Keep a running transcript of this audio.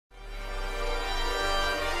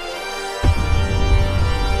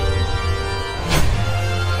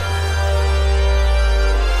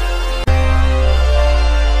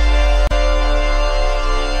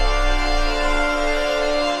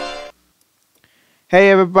Hey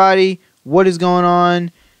everybody, what is going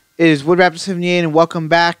on? It is WoodRaptor78 and welcome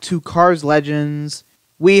back to Cars Legends.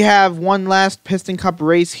 We have one last Piston Cup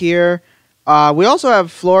race here. We also have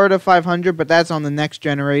Florida 500, but that's on the next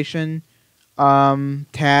generation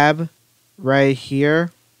tab right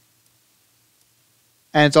here.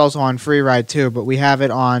 And it's also on Free Ride too, but we have it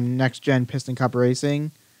on Next Gen Piston Cup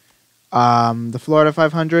Racing. The Florida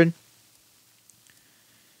 500.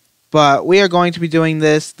 But we are going to be doing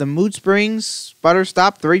this, the Mood Springs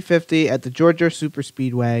Butterstop 350 at the Georgia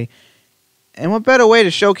Superspeedway. And what better way to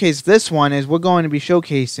showcase this one is we're going to be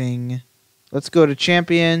showcasing, let's go to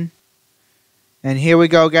Champion. And here we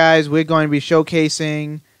go, guys. We're going to be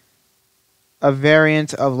showcasing a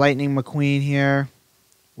variant of Lightning McQueen here.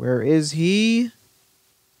 Where is he?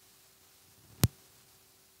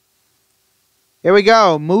 Here we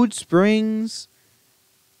go, Mood Springs.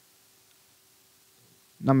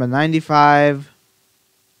 Number 95,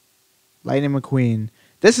 Lightning McQueen.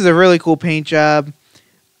 This is a really cool paint job,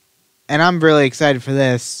 and I'm really excited for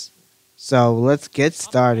this. So let's get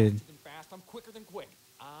started. I'm quicker than quick.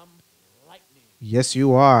 I'm lightning. Yes,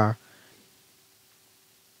 you are.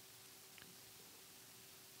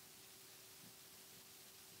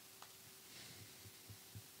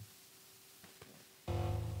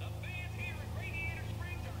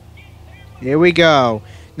 Here we go.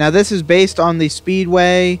 Now this is based on the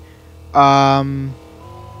Speedway. What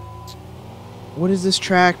is this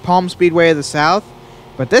track? Palm Speedway of the South.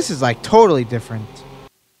 But this is like totally different.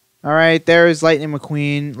 Alright, there is Lightning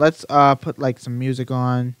McQueen. Let's put like some music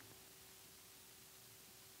on.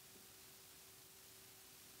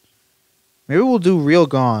 Maybe we'll do Real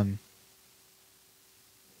Gone.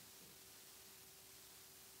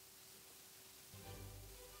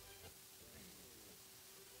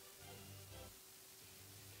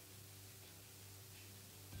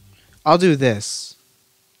 I'll do this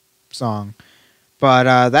song.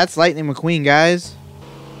 But that's Lightning McQueen, guys.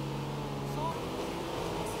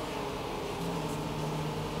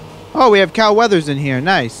 Oh, we have Cal Weathers in here.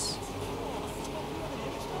 Nice.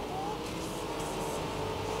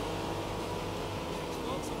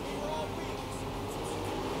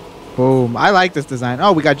 Boom. I like this design.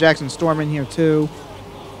 Oh, we got Jackson Storm in here, too.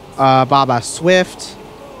 Baba Swift.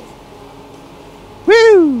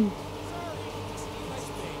 Woo!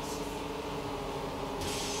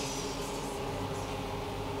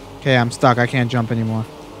 Okay, I'm stuck. I can't jump anymore.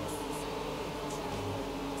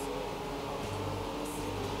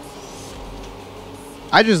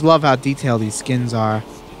 I just love how detailed these skins are.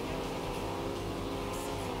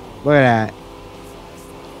 Look at that.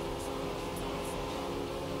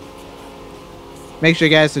 Make sure,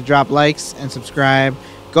 guys, to drop likes and subscribe.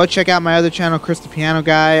 Go check out my other channel, Chris the Piano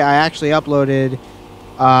Guy. I actually uploaded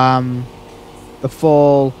the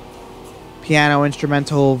full Piano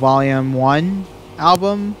Instrumental Volume 1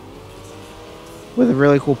 album with a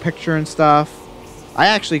really cool picture and stuff. I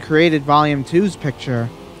actually created Volume 2's picture,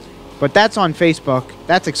 but that's on Facebook.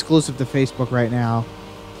 That's exclusive to Facebook right now.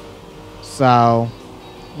 So,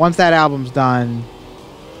 once that album's done,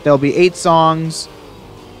 there'll be 8 songs,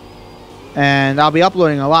 and I'll be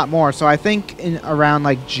uploading a lot more. So I think in around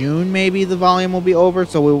like June, maybe the volume will be over.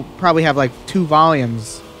 So we'll probably have like 2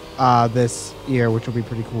 volumes this year, which will be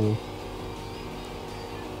pretty cool.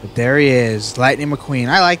 But there he is, Lightning McQueen.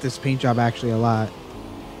 I like this paint job actually a lot.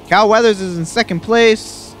 Cal Weathers is in second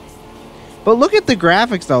place. But look at the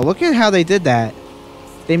graphics though. Look at how they did that.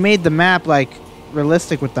 They made the map like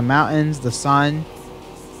realistic with the mountains, the sun.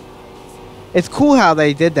 It's cool how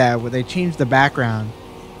they did that, where they changed the background.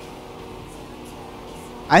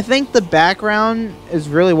 I think the background is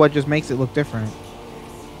really what just makes it look different.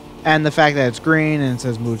 And the fact that it's green and it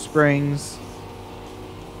says Mood Springs.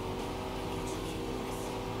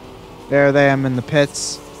 There they am in the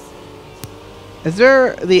pits. Is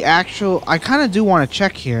there the actual... I kind of do want to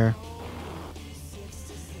check here.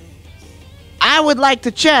 I would like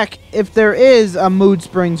to check if there is a Mood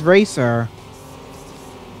Springs racer.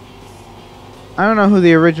 I don't know who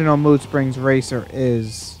the original Mood Springs racer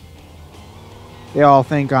is. They all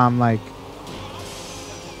think I'm like...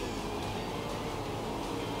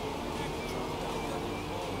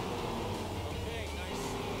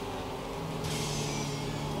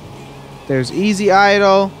 There's Easy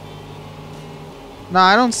Idol. No,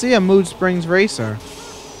 I don't see a Mood Springs racer.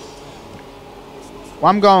 Well,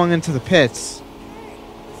 I'm going into the pits.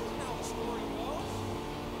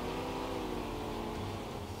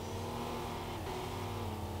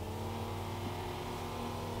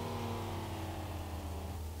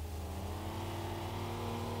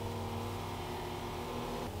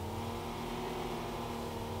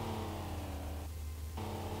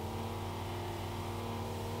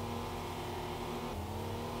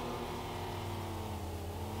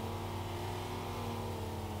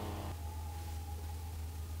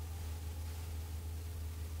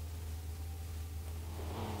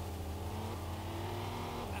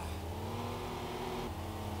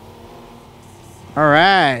 All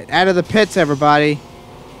right, out of the pits, everybody.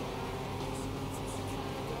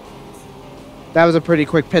 That was a pretty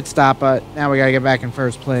quick pit stop, but now we gotta get back in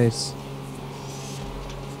first place.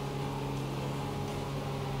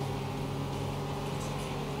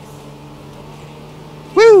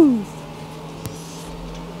 Woo!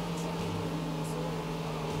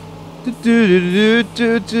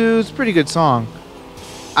 It's a pretty good song.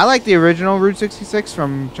 I like the original Route 66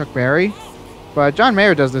 from Chuck Berry, but John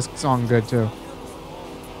Mayer does this song good too.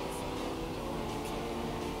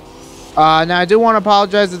 Now I do want to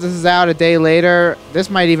apologize that this is out a day later. This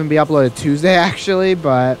might even be uploaded Tuesday actually,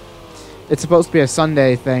 but it's supposed to be a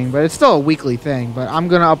Sunday thing, but it's still a weekly thing. But I'm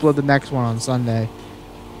gonna upload the next one on Sunday.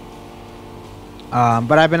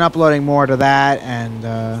 But I've been uploading more to that,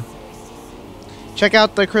 and check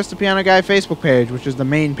out the Chris the Piano Guy Facebook page, which is the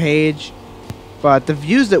main page. But the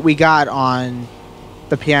views that we got on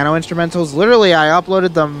the piano instrumentals, literally I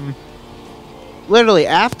uploaded them literally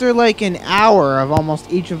after like an hour of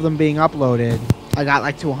almost each of them being uploaded. I got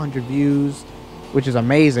like to 100 views, which is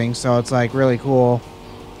amazing. So it's like really cool.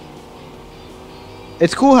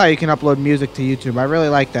 It's cool how you can upload music to YouTube. I really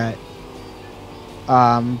like that.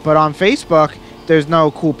 But on Facebook, there's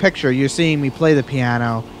no cool picture. You're seeing me play the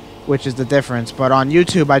piano, which is the difference. But on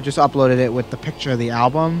YouTube, I just uploaded it with the picture of the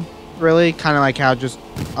album. Really, kind of like how just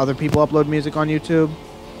other people upload music on YouTube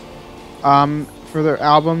for their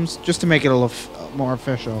albums, just to make it a little more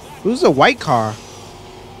official. Who's the white car?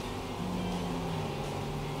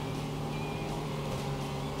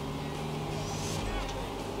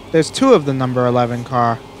 There's two of the number 11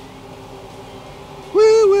 car.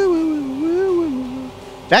 Woo, woo, woo, woo, woo, woo.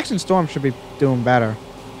 Jackson Storm should be doing better.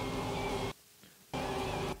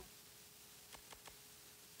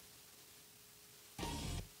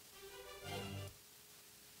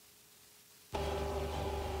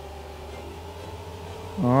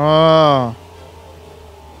 Oh.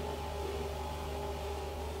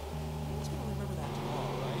 Who's gonna remember that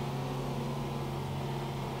tomorrow, right?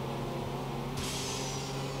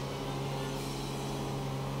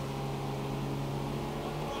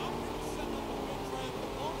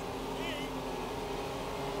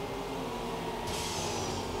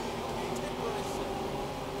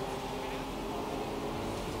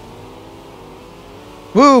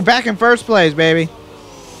 Woo, back in first place, baby.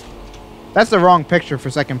 That's the wrong picture for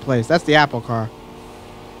second place. That's the Apple car.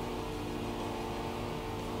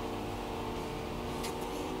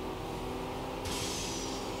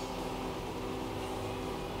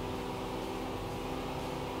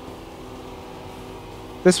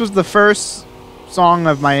 This was the first song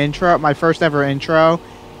of my intro, my first ever intro.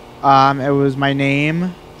 It was my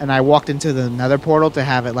name, and I walked into the Nether portal to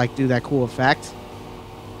have it like do that cool effect.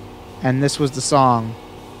 And this was the song,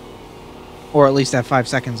 or at least that 5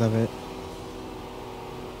 seconds of it.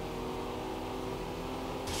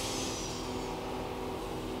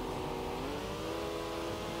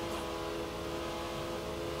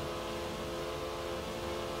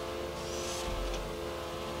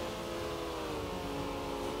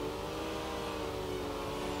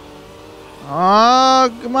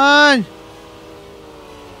 Oh, come on.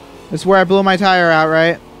 This is where I blew my tire out,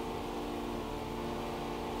 right?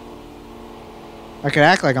 I could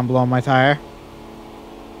act like I'm blowing my tire,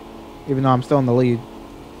 even though I'm still in the lead.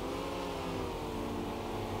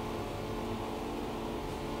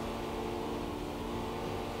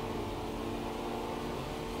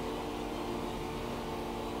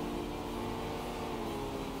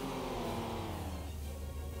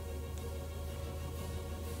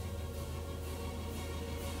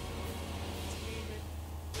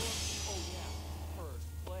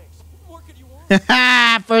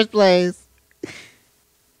 First place.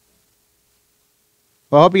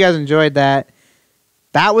 Well, I hope you guys enjoyed that.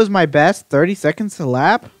 That was my best 30 seconds to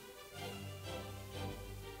lap.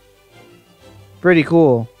 Pretty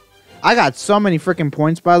cool. I got so many freaking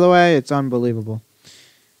points, by the way. It's unbelievable.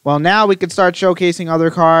 Well, now we can start showcasing other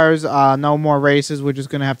cars. No more races. We're just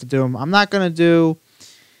going to have to do them. I'm going to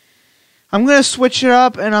switch it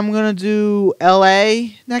up, and I'm going to do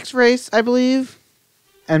LA next race, I believe.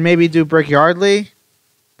 And maybe do Brickyardly.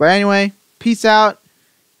 But anyway, peace out.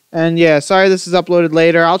 And yeah, sorry this is uploaded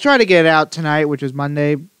later. I'll try to get it out tonight, which is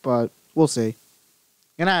Monday, but we'll see.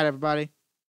 Good night, everybody.